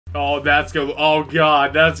Oh, that's gonna. Oh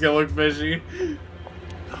god, that's gonna look fishy.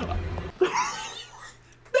 Imagine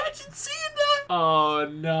seeing that. Oh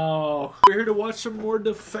no. We're here to watch some more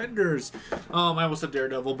Defenders. I almost said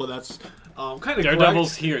Daredevil, but that's kind of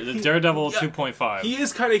Daredevil's here. The Daredevil 2.5. He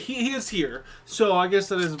is kind of he is here. So I guess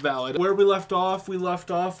that is valid. Where we left off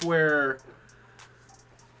where.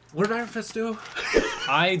 What did Iron Fist do?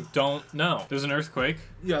 I don't know. There's an earthquake.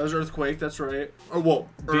 Yeah, there's an earthquake. That's right. Or well,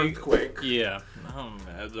 earthquake. Yeah.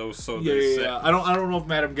 Those so Yeah, they yeah, say. yeah. I don't know if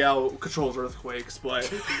Madame Gal controls earthquakes, but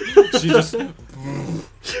She just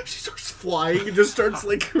she starts flying and just starts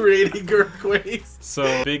like creating earthquakes.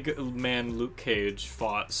 So big man Luke Cage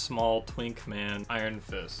fought small twink man Iron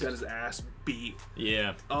Fist. Got his ass beat.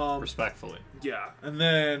 Yeah. Respectfully. Yeah, and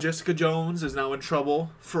then Jessica Jones is now in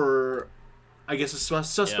trouble for, I guess, a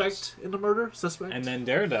suspect in the murder. Suspect. And then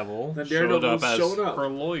Daredevil, showed up as her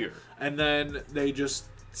lawyer. And then they just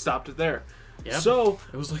stopped it there. Yep. So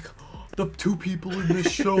it was like the two people in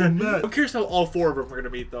this show met. I'm curious how all four of them are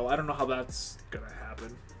gonna meet, though. I don't know how that's gonna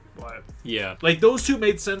happen, but yeah, like those two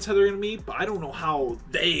made sense how they're gonna meet, but I don't know how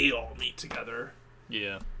they all meet together.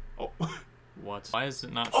 Yeah. Oh, what? Why is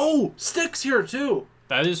it not? Oh, Stick's here too.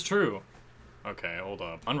 That is true. Okay, hold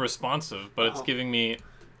up. Unresponsive, but it's giving me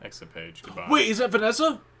exit page. Goodbye. Wait, is that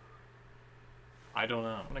Vanessa? I don't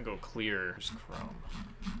know. I'm gonna go clear. There's Chrome.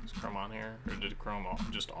 Is Chrome on here? Or did Chrome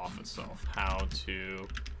just off itself? How to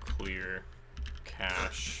clear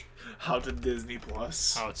cache. How to Disney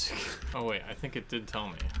Plus. How to... Oh wait, I think it did tell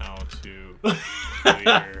me how to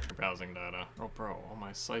clear browsing data. Oh bro, all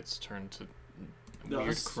my sites turned to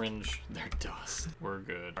weird cringe. They're dust. We're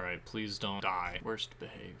good. Alright, please don't die. Worst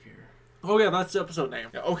behavior. Oh yeah, that's the episode name.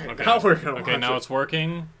 Yeah, okay, now we're gonna watch now it. it's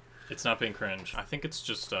working. It's not being cringe. I think it's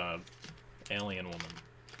just Alien Woman.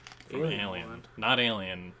 From Alien. Not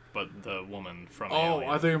Alien, but the woman from Alien.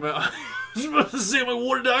 Oh, I think I was about to say, like,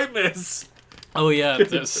 what did I miss? Oh yeah,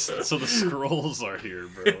 so the scrolls are here,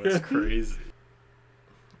 bro. It's crazy.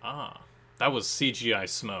 Ah, that was CGI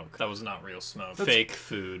smoke. That was not real smoke. Fake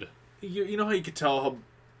food. You know how you could tell how,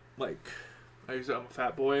 like, I'm a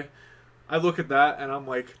fat boy? I look at that and I'm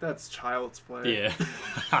like, that's child's play. Yeah.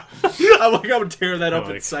 I'm like, I'm tearing that up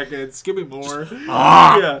in seconds. Give me more.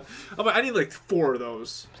 Yeah. I'm like, I need like 4 of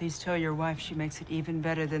those. Please tell your wife she makes it even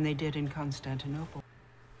better than they did in Constantinople.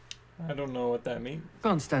 I don't know what that means.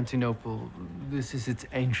 Constantinople, this is its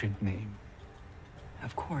ancient name.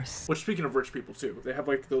 Of course. Which, speaking of rich people too, they have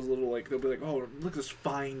like those little, like, they'll be like, oh, look at this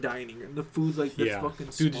fine dining, and the food's like this fucking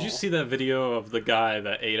small. Dude, did you see that video of the guy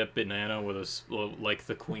that ate a banana with a, like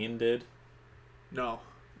the queen did? No.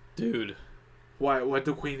 Dude. Why? Why'd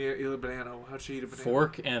the queen eat a banana? How'd she eat a banana?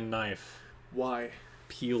 Fork and knife. Why?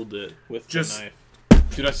 Peeled it with the knife.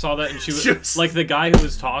 Dude, I saw that and she was like, the guy who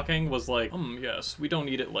was talking was like, yes, we don't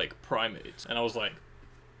eat it like primates. And I was like,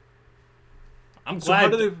 I'm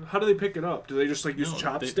glad. So how do they pick it up? Do they just like use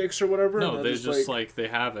chopsticks or whatever? No, they just like they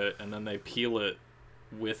have it and then they peel it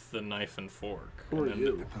with the knife and fork. Who are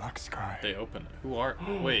you? The black sky. They open it. Who are?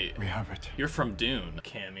 Wait. We have it. You're from Dune.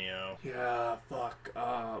 Cameo. Yeah. Fuck.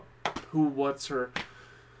 Who? What's her?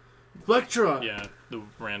 Elektra. Yeah, the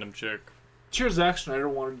random chick. Cheers, Zack Snyder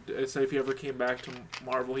wanted to say if he ever came back to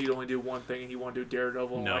Marvel, he'd only do one thing, and he wanted to do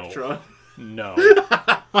Daredevil and Elektra. No.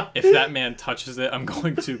 If that man touches it, I'm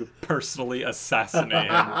going to personally assassinate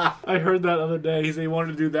him. I heard that the other day. He said he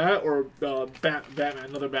wanted to do that or Batman,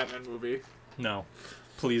 another Batman movie. No.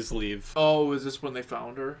 Please leave. Oh, is this when they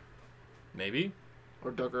found her? Maybe.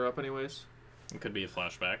 Or dug her up anyways? It could be a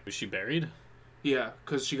flashback. Was she buried? Yeah,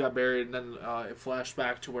 because she got buried, and then it flashed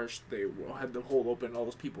back to where they had the hole open and all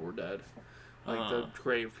those people were dead. Like, the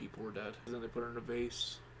grave people were dead. And then they put her in a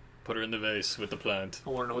vase. Put her in the vase with the plant.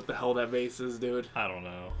 I want to know what the hell that vase is, dude. I don't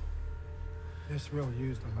know. This will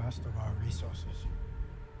use the last of our resources.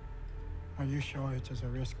 Are you sure it is a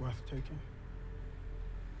risk worth taking?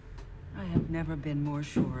 I have never been more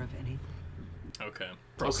sure of anything. Okay.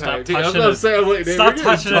 Bro, Okay. stop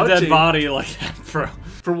touching a dead body like that, bro.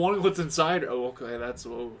 For one, what's inside? Oh, okay,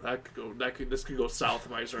 this could go south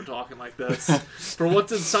if I start talking like this. For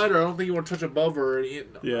what's inside her, I don't think you want to touch above her.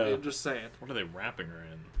 I'm just saying. What are they wrapping her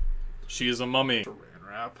in? She is a mummy. Saran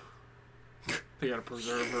wrap. They gotta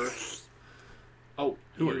preserve her. Oh,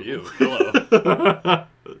 who are you? Hello.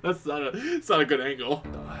 It's not a good angle.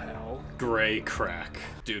 What the hell? Gray crack.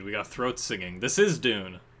 Dude, we got throat singing. This is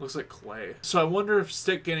Dune. Looks like clay. So I wonder if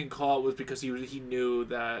Stick getting caught was because he knew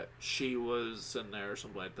that she was in there or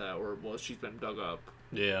something like that, or she's been dug up.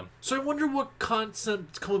 Yeah. So I wonder what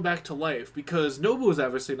concept's coming back to life, because Nobu is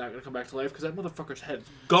obviously not going to come back to life because that motherfucker's head's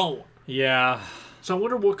gone. Yeah. So I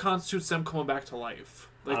wonder what constitutes them coming back to life.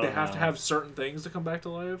 Like, they have to have certain things to come back to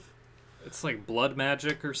life. It's like blood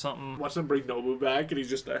magic or something. Watch them bring Nobu back, and he's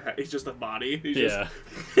just a body. He's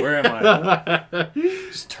Where am I?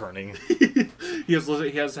 Just turning. He has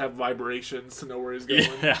to have vibrations to know where he's going.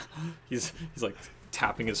 Yeah, he's like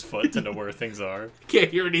tapping his foot to know where things are.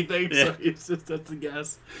 Can't hear anything, Yeah. so he's just that's a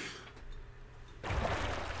guess.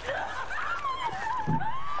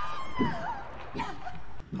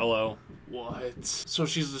 Hello. What? So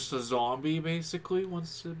she's just a zombie, basically,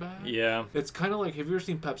 once it's back? Yeah. It's kind of like, have you ever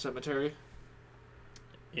seen Pet Sematary?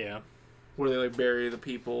 Yeah. Where they, like, bury the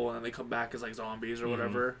people and then they come back as, like, zombies or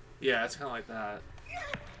whatever? Yeah, it's kind of like that.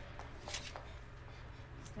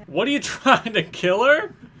 What are you trying to kill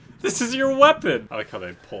her? This is your weapon. I like how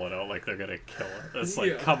they pull it out like they're gonna kill her. It's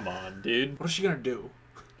like, come on, dude. What is she gonna do?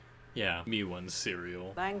 Yeah, me one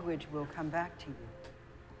cereal. Language will come back to you.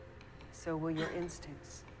 So will your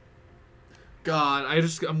instincts. God,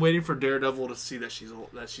 I'm waiting for Daredevil to see that she's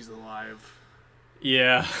alive.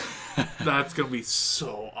 Yeah. That's gonna be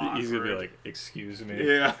so awkward. He's gonna be like, excuse me.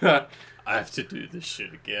 Yeah. I have to do this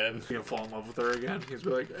shit again. He's gonna fall in love with her again. He's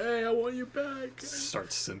gonna be like, hey, I want you back. Start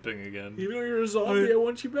simping again. Even though you're a zombie, I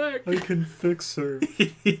want you back. I can fix her.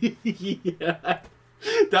 Yeah.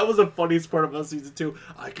 That was the funniest part about season 2.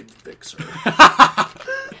 I can fix her.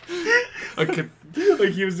 I can, like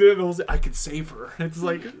he was in it, I can save her. It's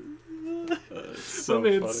like, So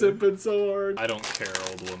my man's funny. simping so hard. I don't care,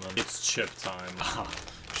 old woman. It's chip time.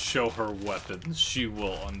 Show her weapons. She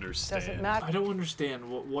will understand. Doesn't matter. I don't understand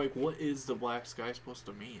what is the black sky supposed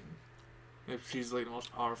to mean? If she's like the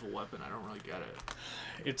most powerful weapon, I don't really get it.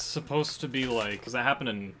 It's supposed to be like, because that happened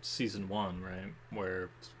in season 1, right? Where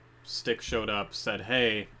Stick showed up, said,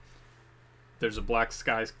 "Hey, there's a black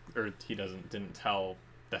sky," or he didn't tell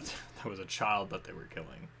that there was a child that they were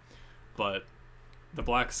killing. But the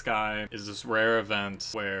black sky is this rare event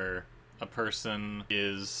where a person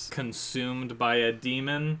is consumed by a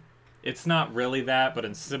demon. It's not really that, but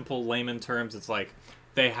in simple layman terms, it's like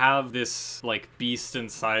they have this like beast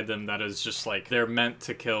inside them that is just like they're meant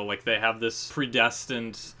to kill. Like they have this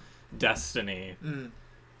predestined destiny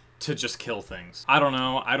to just kill things. I don't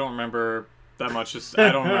know. I don't remember that much.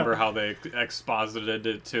 I don't remember how they exposited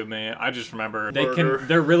it to me. I just remember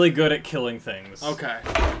they're really good at killing things. Okay.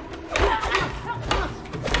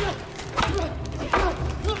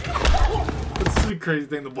 This is the crazy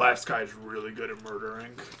thing. The black sky is really good at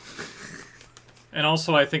murdering. And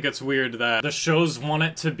also, I think it's weird that the shows want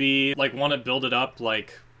it to be like want to build it up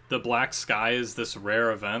like the black sky is this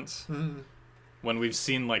rare event when we've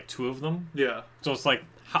seen like 2 of them. Yeah. So it's like,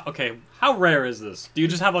 how rare is this? Do you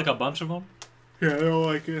just have like a bunch of them? Yeah, I don't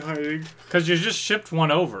like it hiding. Because you just shipped one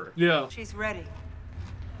over. Yeah. She's ready.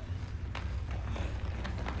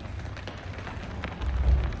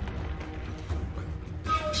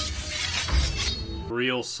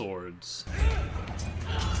 Real swords.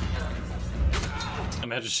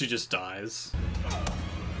 Imagine she just dies.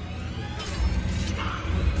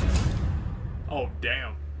 Oh,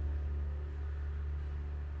 damn.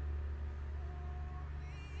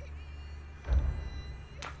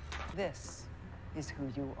 This is who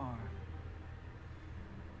you are.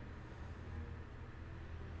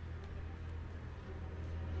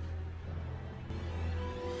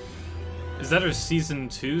 Is that her season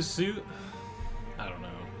 2 suit? I don't know.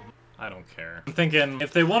 I don't care. I'm thinking,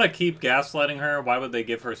 if they want to keep gaslighting her, why would they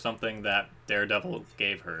give her something that Daredevil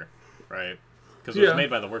gave her, right? Because it was made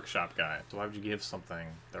by the workshop guy. So why would you give something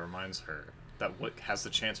that reminds her, that has the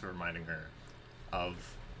chance of reminding her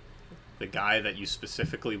of the guy that you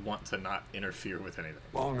specifically want to not interfere with anything?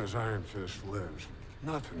 Long as Iron Fist lives,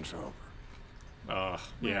 nothing's over.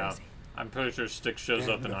 Yeah. I'm pretty sure Stick shows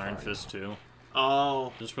up in Iron Fist too.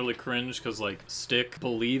 Oh. It's really cringe because, like, Stick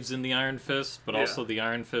believes in the Iron Fist, but also the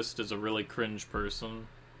Iron Fist is a really cringe person.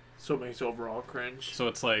 So it makes overall cringe. So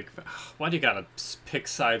it's like, why do you gotta pick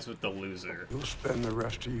sides with the loser? You'll spend the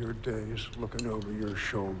rest of your days looking over your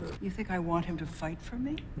shoulder. You think I want him to fight for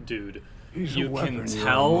me? Dude, He's you a weapon, can you're a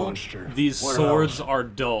tell monster. these What swords else? are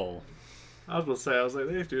dull. I was gonna say,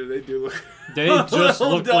 they do look... They just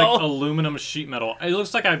look like aluminum sheet metal. It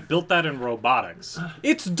looks like I built that in robotics.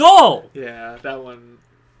 It's dull! Yeah, that one,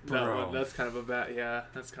 that's kind of a bad,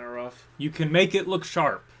 that's kind of rough. You can make it look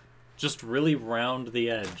sharp. Just really round the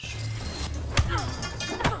edge.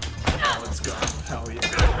 Oh, let's go. Hell yeah.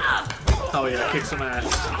 Hell yeah, kick some ass.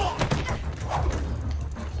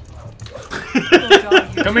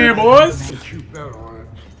 Come here, boys! Don't you bet on it.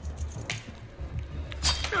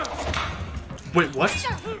 Wait, what?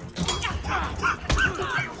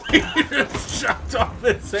 He just chopped off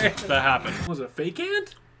his hand. That happened. Was it a fake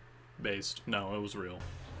hand? Based. No, it was real.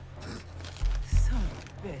 Son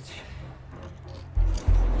of a bitch.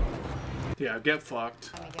 Yeah, get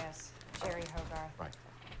fucked. Let me guess. Sherry Hogarth. Right.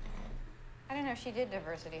 I don't know. She did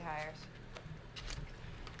diversity hires.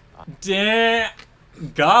 Damn.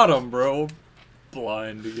 Got him, bro.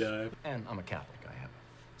 Blind guy. And I'm a Catholic. I have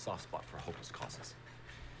a soft spot for hopeless causes.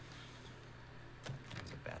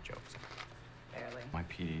 It's a bad joke. Barely. My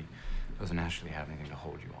PD doesn't actually have anything to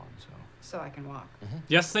hold you on, so... So I can walk.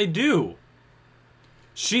 Yes, they do.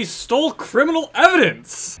 She stole criminal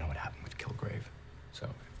evidence. I know what happened with Kilgrave, so...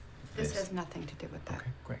 This has nothing to do with that.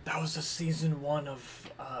 Okay, great. That was a season 1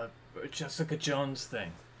 of Jessica Jones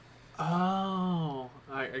thing. Oh,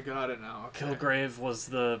 I got it now. Okay. Kilgrave was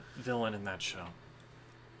the villain in that show.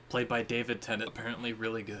 Played by David Tennant. Apparently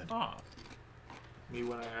really good. Ah. Me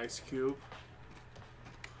when I Ice Cube.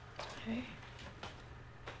 Hey.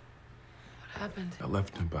 What happened? I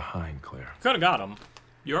left him behind, Claire. Could have got him.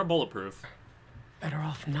 You are bulletproof. Better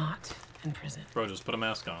off not in prison. Bro, just put a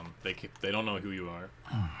mask on. They don't know who you are.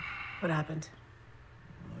 What happened?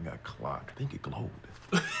 I got clogged. I think it glowed.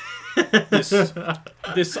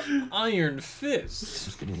 This iron fist.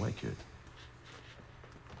 This skinny white kid.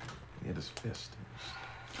 He had his fist.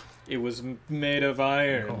 It was made of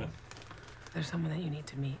iron. Cool. There's someone that you need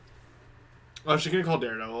to meet. Oh, she's gonna call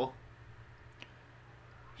Daredevil.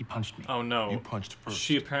 He punched me. Oh no. You punched first.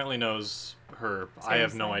 She apparently knows her. I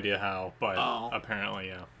have no idea how, but apparently,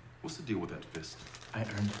 yeah. What's the deal with that fist? I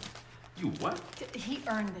earned it. You what? He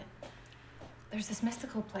earned it. There's this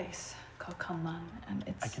mystical place called Kunlun, and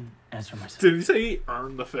it's... I can answer myself. Did he say he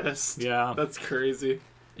earned the fist? Yeah. That's crazy.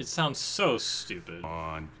 It sounds so stupid.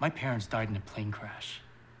 My parents died in a plane crash.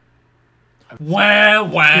 Wah,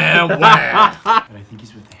 wah, wah. But I think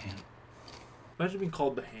he's with the hand. Imagine being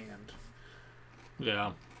called the Hand.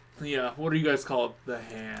 Yeah. Yeah, what do you guys call it? The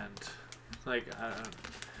Hand. Like,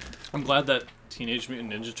 I'm glad that Teenage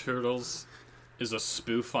Mutant Ninja Turtles is a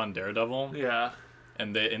spoof on Daredevil. Yeah.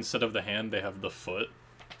 And they, instead of the hand, they have the foot.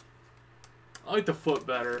 I like the foot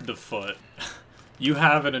better. The foot. You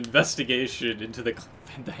have an investigation into the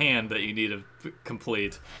hand that you need to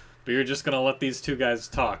complete, but you're just gonna let these two guys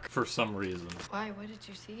talk for some reason. Why? What did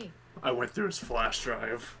you see? I went through his flash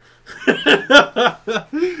drive.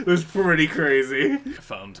 It was pretty crazy. I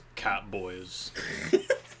found cat boys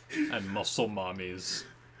and muscle mommies.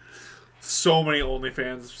 So many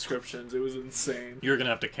OnlyFans subscriptions. It was insane. You're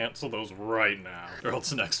gonna have to cancel those right now, or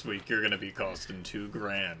else next week you're gonna be costing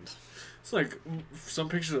 $2,000. It's like some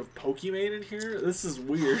pictures of Pokemon in here. This is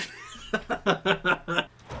weird.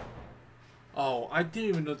 Oh, I didn't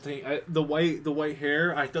even know the white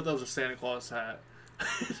hair. I thought that was a Santa Claus hat.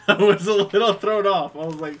 I was a little thrown off. I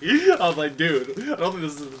was like, dude, I don't think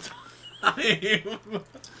this is the time.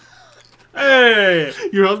 Hey,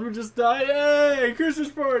 your husband just died. Hey, Christmas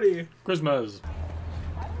party. Christmas.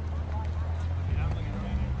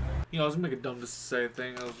 You know, I was gonna make a dumb to say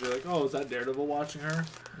thing. I was be like, oh, is that Daredevil watching her?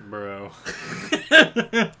 Bro.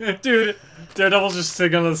 Dude, Daredevil's just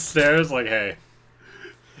sitting on the stairs like, hey.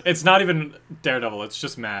 It's not even Daredevil, it's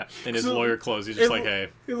just Matt in his lawyer clothes. He's just like, hey.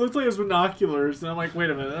 It looked like his binoculars, and I'm like, wait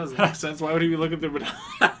a minute, that doesn't make sense. Why would he be looking through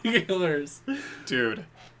binoculars? Dude,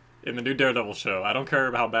 in the new Daredevil show, I don't care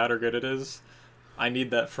about how bad or good it is, I need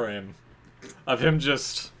that frame of him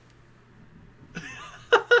just...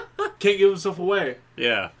 Can't give himself away.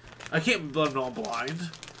 Yeah. I can't let him know I'm blind.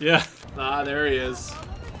 Yeah. Ah, there he is.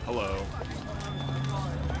 Hello.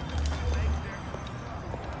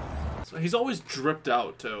 So he's always dripped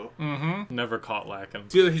out, too. Mm-hmm. Never caught lacking.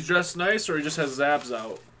 It's either he's dressed nice or he just has his abs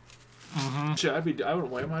out. Mm-hmm. Shit, I wouldn't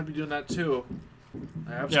blame him. I'd be doing that, too.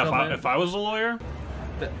 Yeah, if I was a lawyer...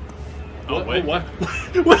 Oh, wait. What?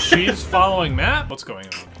 She's following Matt? What's going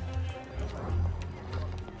on?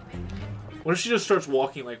 What if she just starts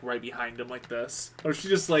walking, like, right behind him like this? Or if she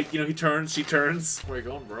just, like, you know, he turns, she turns. Where are you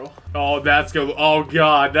going, bro? Oh, that's gonna... Oh,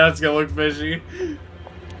 God, that's gonna look fishy.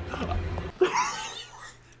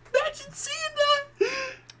 Imagine seeing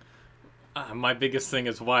that! My biggest thing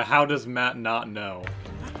is how does Matt not know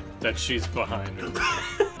that she's behind her?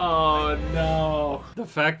 Oh, no. The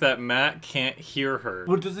fact that Matt can't hear her.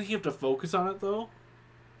 Well, doesn't he have to focus on it, though?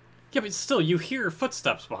 Yeah, but still, you hear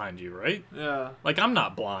footsteps behind you, right? Yeah. Like, I'm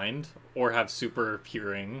not blind or have super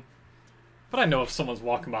hearing, but I know if someone's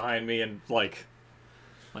walking behind me in, like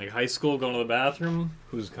high school going to the bathroom,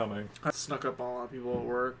 who's coming? I snuck up on a lot of people at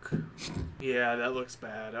work. Yeah, that looks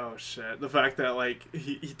bad. Oh, shit. The fact that, like,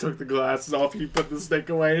 he took the glasses off, he put the stick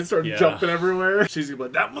away and started jumping everywhere. She's gonna be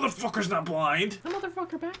like, that motherfucker's not blind. The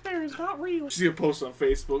motherfucker back there is not real. She's gonna post on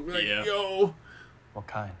Facebook, be like, yo. What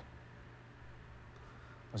kind?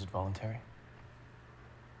 Was it voluntary?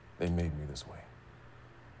 They made me this way.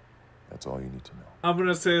 That's all you need to know. I'm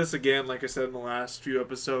gonna say this again, like I said in the last few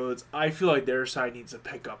episodes. I feel like their side needs to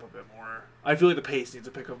pick up a bit more. I feel like the pace needs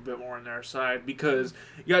to pick up a bit more on their side because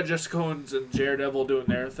you got Jessica Jones and Daredevil doing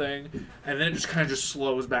their thing, and then it just kind of just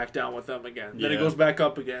slows back down with them again. Then it goes back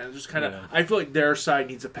up again. It's just kind of. I feel like their side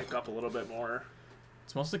needs to pick up a little bit more.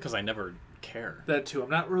 It's mostly because I never care. That too. I'm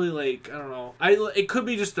not really like, I don't know. It could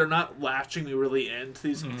be just they're not latching me really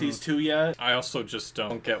into these two yet. I also just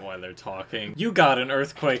don't get why they're talking. You got an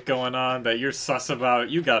earthquake going on that you're sus about.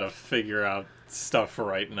 You gotta figure out stuff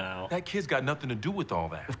right now. That kid's got nothing to do with all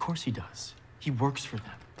that. Of course he does. He works for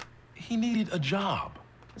them. He needed a job.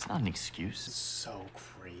 It's not an excuse. It's so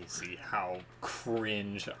crazy how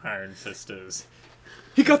cringe Iron Fist is.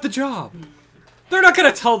 He got the job. They're not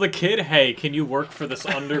gonna tell the kid, hey, can you work for this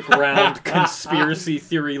underground conspiracy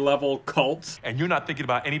theory level cult? And you're not thinking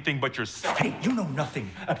about anything but yourself. Hey, you know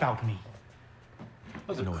nothing about me. That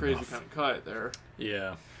was a crazy kind of cut there.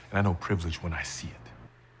 Yeah. And I know privilege when I see it.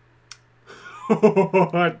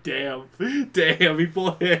 Damn. Damn, he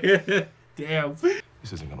pulled it. Damn.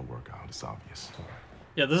 This isn't gonna work out, it's obvious.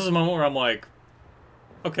 Yeah, this is a moment where I'm like,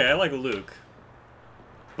 okay, I like Luke.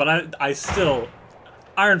 But I still...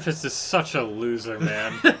 Iron Fist is such a loser,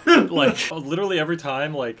 man. Like, literally every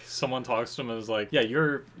time, like, someone talks to him and is like, yeah,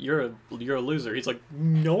 you're a loser. He's like,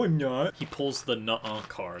 no, I'm not. He pulls the nuh-uh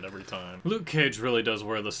card every time. Luke Cage really does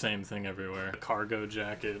wear the same thing everywhere. Cargo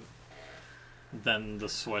jacket, then the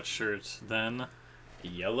sweatshirt, then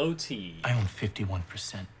yellow tee. I own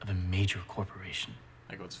 51% of a major corporation.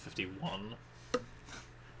 I go, it's 51.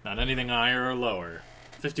 Not anything higher or lower.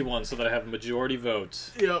 51 so that I have majority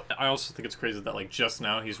votes. Yep. I also think it's crazy that, like, just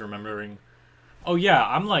now he's remembering, oh yeah,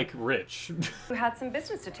 I'm, like, rich. You had some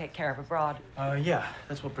business to take care of abroad. Yeah,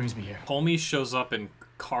 that's what brings me here. Homie shows up in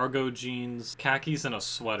cargo jeans, khakis, and a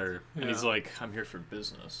sweater. And he's like, I'm here for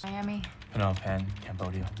business. Miami. Phnom Penh,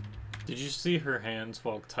 Cambodia. Did you see her hands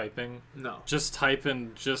while typing? No. Just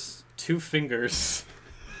typing just 2 fingers.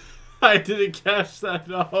 I didn't catch that,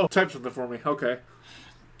 no. Type something for me, okay.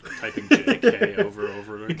 Typing JK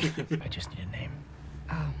over again. I just need a name.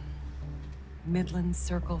 Midland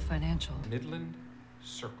Circle Financial. Midland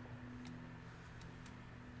Circle.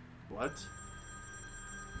 What?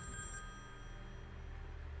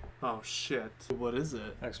 Oh shit. What is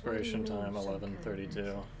it? Expiration time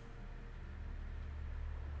 11:32.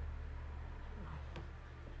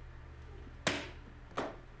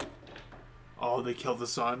 Oh, they killed the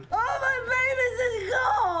son. Oh, my babies is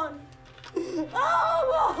gone!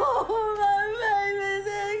 Oh, my babies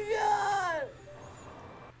is gone!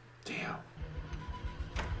 Damn.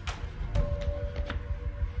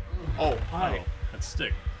 Oh, hi. Oh, that's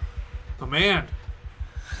Stick. The man.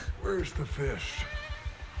 Where's the fish?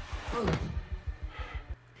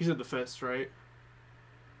 He said the fist, right?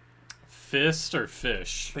 Fist or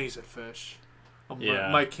fish? I think he said fish. Yeah.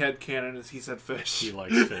 My headcanon is he said fish. He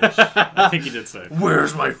likes fish. I think he did say fish.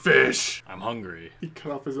 Where's my fish? I'm hungry. He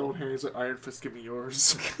cut off his own hand. He's like, Iron Fist, give me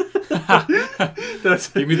yours. Give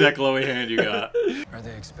me that glowy hand you got. Are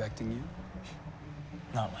they expecting you?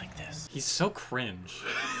 Not like this. He's so cringe.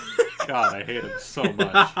 God, I hate him so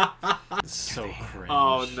much. It's so cringe.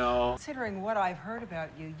 Oh, no. Considering what I've heard about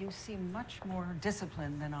you, you seem much more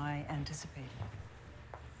disciplined than I anticipated.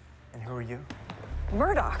 And who are you?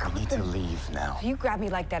 Murdoch. I need to leave now. If you grab me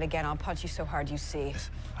like that again, I'll punch you so hard you see.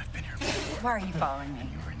 Listen, I've been here before. Why are you following me?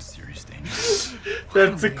 You were in serious danger.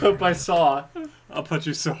 That's the clip I saw. I'll punch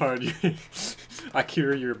you so hard. I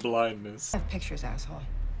cure your blindness. I have pictures, asshole.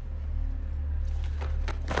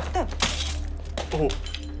 Oh.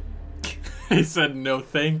 He said no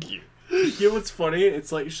thank you. You know what's funny?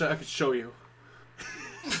 It's like, I could show you.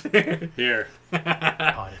 Here.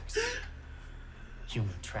 Narcotics.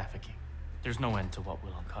 Human trafficking. There's no end to what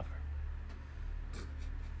we'll uncover.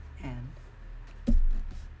 And?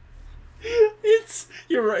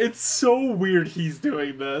 You're right, it's so weird he's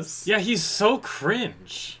doing this. Yeah, he's so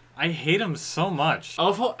cringe. I hate him so much. I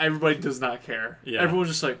love how everybody does not care. Yeah. Everyone's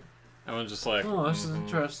just like, oh, this is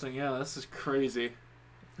interesting. Yeah, this is crazy.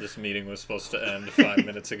 This meeting was supposed to end 5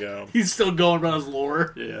 minutes ago. He's still going about his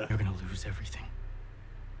lore. Yeah. You're gonna lose everything.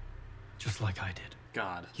 Just like I did.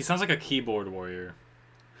 God. He sounds like a keyboard warrior.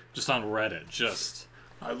 Just on Reddit, just...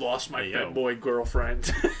 I lost my fanboy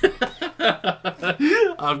girlfriend.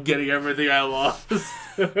 I'm getting everything I lost.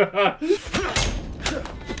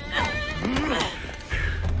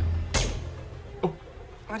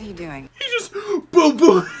 What are you doing? He just... Boom,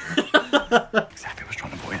 boom. Exactly, I was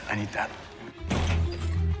trying to avoid it. I need that.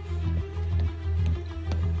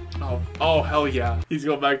 Oh, hell yeah. He's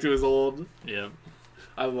going back to his old... Yeah.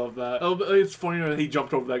 I love that. Oh, but it's funny that he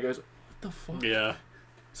jumped over that guy's like, what the fuck? Yeah.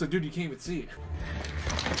 It's like, dude, you can't even see.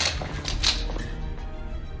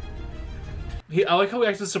 I like how he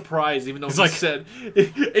acted surprised, even though He's he like, said,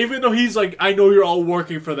 even though he's like, I know you're all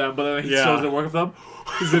working for them, but then he shows they're working for them.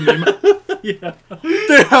 He's in meme. Yeah.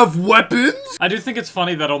 They have weapons? I do think it's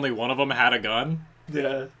funny that only one of them had a gun.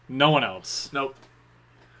 Yeah. No one else. Nope.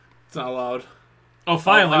 It's not allowed. Oh,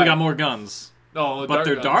 finally, we got more guns. Oh, but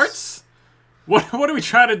they're darts? What are we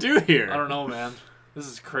trying to do here? I don't know, man. This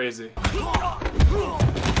is crazy.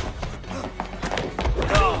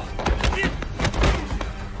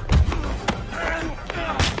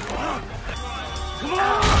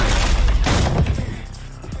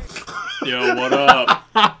 Yo, what up?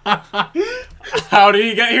 How did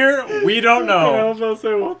he get here? We don't know. I was about to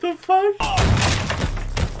say, what the fuck?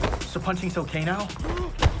 So punching's okay now?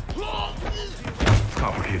 It's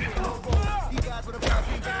complicated.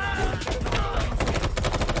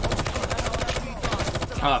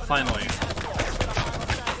 Finally.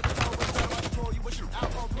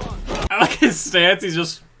 I like his stance, he's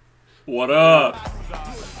just... What up?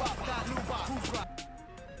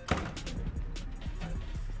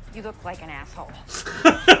 You look like an asshole.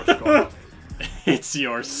 It's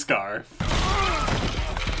your scarf.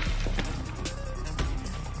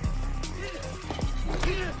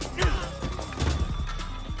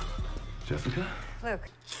 Jessica? Luke.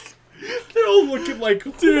 They're all looking like,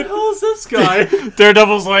 who the hell is this guy?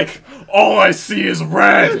 Daredevil's like, all I see is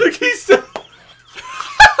red. Like he said.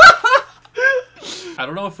 I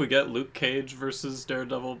don't know if we get Luke Cage versus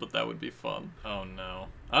Daredevil, but that would be fun. Oh no.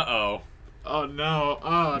 Uh-oh. Oh no.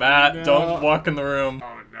 Oh Matt, no. don't walk in the room.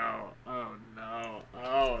 Oh no. Oh no.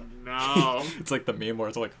 Oh no. It's like the meme where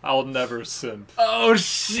it's like, I'll never simp. Oh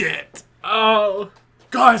shit. Oh.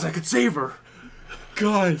 Guys, I could save her.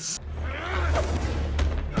 Guys.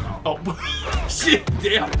 Oh, shit,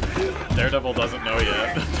 damn. Daredevil doesn't know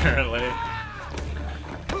yet, apparently.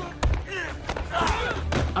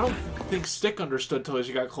 I don't think Stick understood till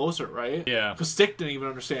she got closer, right? Yeah. Because Stick didn't even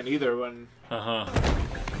understand either when... Uh-huh.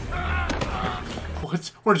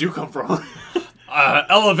 Where did you come from?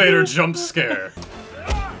 Elevator jump scare.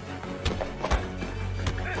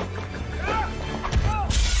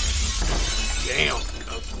 Damn.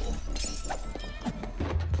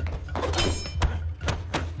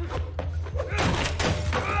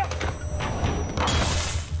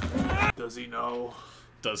 Does he know?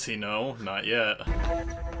 Does he know? Not yet.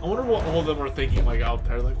 I wonder what all of them are thinking, like, out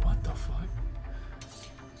there. Like, what the fuck?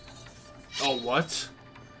 Oh, what?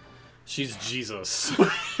 She's Jesus.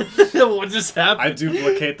 What just happened? I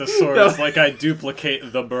duplicate the swords like I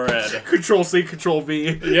duplicate the bread. Control-C,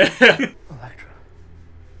 Control-V. Yeah. Elektra.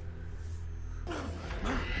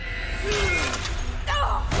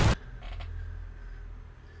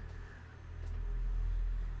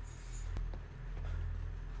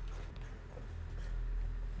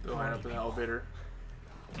 Go line up in the elevator.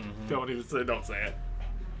 Don't even say. Don't say it.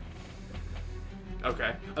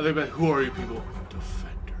 Okay. I think about who are you people?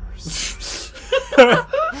 Defenders.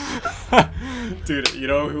 Dude, you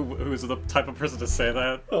know who's the type of person to say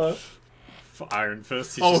that? Iron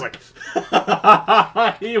Fist. He's just like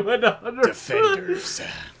he went under. Defenders.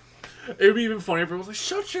 It'd be even funny if everyone was like,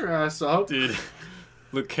 "Shut your ass up, dude."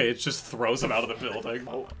 Luke Cage just throws him out of the building.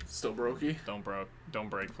 Oh, still brokey. Don't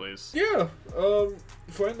break, please. Yeah.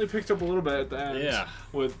 Finally picked up a little bit at the end. Yeah.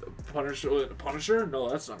 With Punisher. Punisher? No,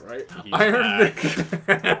 that's not right. He's Iron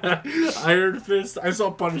Fist. Iron Fist. I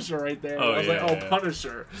saw Punisher right there. Oh, I was yeah, like, oh, yeah.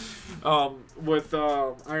 Punisher. With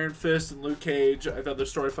Iron Fist and Luke Cage, I thought the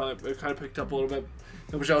story finally kind of picked up a little bit,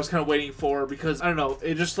 which I was kind of waiting for because I don't know,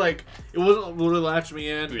 it just like it wasn't really latching me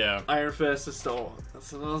in. Yeah. Iron Fist is still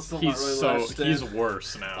He's not really latched in. he's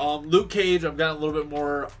worse now. Luke Cage, I've gotten a little bit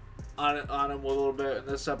more on him a little bit in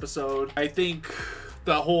this episode. I think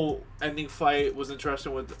the whole ending fight was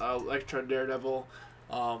interesting with Elektra and Daredevil.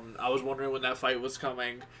 I was wondering when that fight was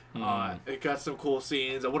coming. It got some cool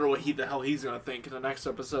scenes. I wonder what the hell he's gonna think in the next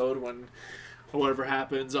episode when whatever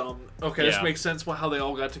happens. Okay, this makes sense how they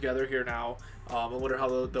all got together here now. I wonder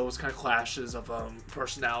how those kind of clashes of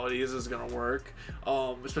personalities is gonna work.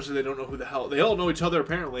 Especially they don't know who the hell they all know each other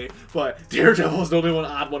apparently, but Daredevil's the only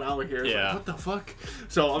odd one out here. Yeah. Like, what the fuck?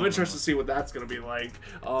 So I'm interested to see what that's gonna be like.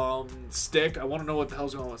 Stick. I want to know what the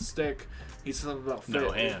hell's going on with Stick. He said something about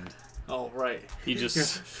No fit. hand. Oh right. He was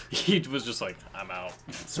just like, I'm out.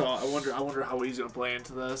 So I wonder how he's gonna play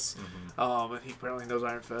into this. And he apparently knows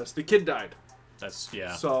Iron Fist. The kid died. That's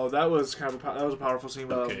yeah. So that was kind of a powerful scene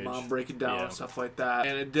with Cage. mom breaking down Yeah. and stuff like that.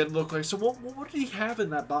 And it did look like. So what did he have in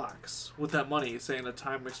that box with that money saying the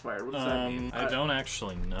time expired? What does that mean? I don't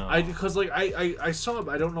actually know. Because I saw it,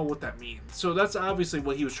 but I don't know what that means. So that's obviously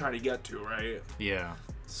what he was trying to get to, right? Yeah.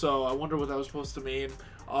 So I wonder what that was supposed to mean.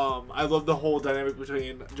 I love the whole dynamic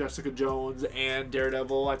between Jessica Jones and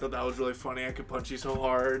Daredevil. I thought that was really funny. I could punch you so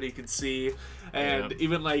hard, he could see. And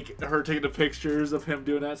even, like, her taking the pictures of him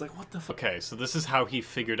doing that, it's like, what the fuck? Okay, so this is how he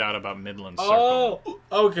figured out about Midland Circle.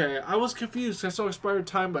 Oh, okay. I was confused. I saw expired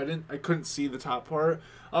time, but I couldn't see the top part.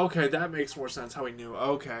 Okay, that makes more sense how he knew.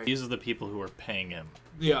 Okay. These are the people who were paying him.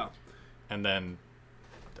 Yeah. And then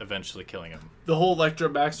eventually killing him. The whole Elektra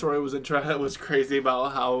backstory was crazy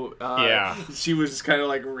about how she was just kind of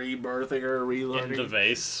like rebirthing or relearning in the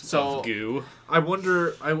vase of goo. I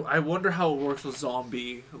wonder how it works with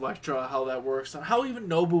zombie Elektra, how that works, how even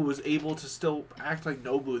Nobu was able to still act like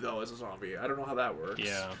Nobu though as a zombie. I don't know how that works.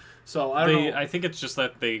 Yeah. So I don't know. I think it's just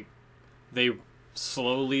that they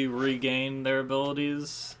slowly regain their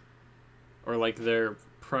abilities, or like their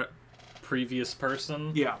previous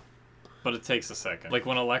person. Yeah. But it takes a second. Like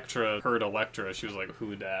when Elektra heard Elektra, she was like,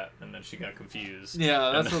 "Who dat?" And then she got confused.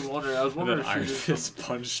 Yeah, that's what I was wondering. I was wondering if Iron Fist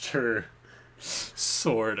punched her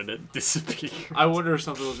sword and it disappeared. I wonder if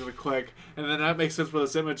something was gonna click, and then that makes sense where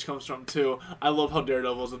this image comes from too. I love how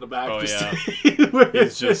Daredevil's in the back. Oh just yeah,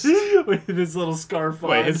 he's just with his little scarf on.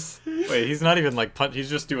 Wait, he's not even like punch.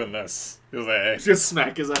 He's just doing this. He's like, hey. Just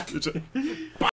smack his ass.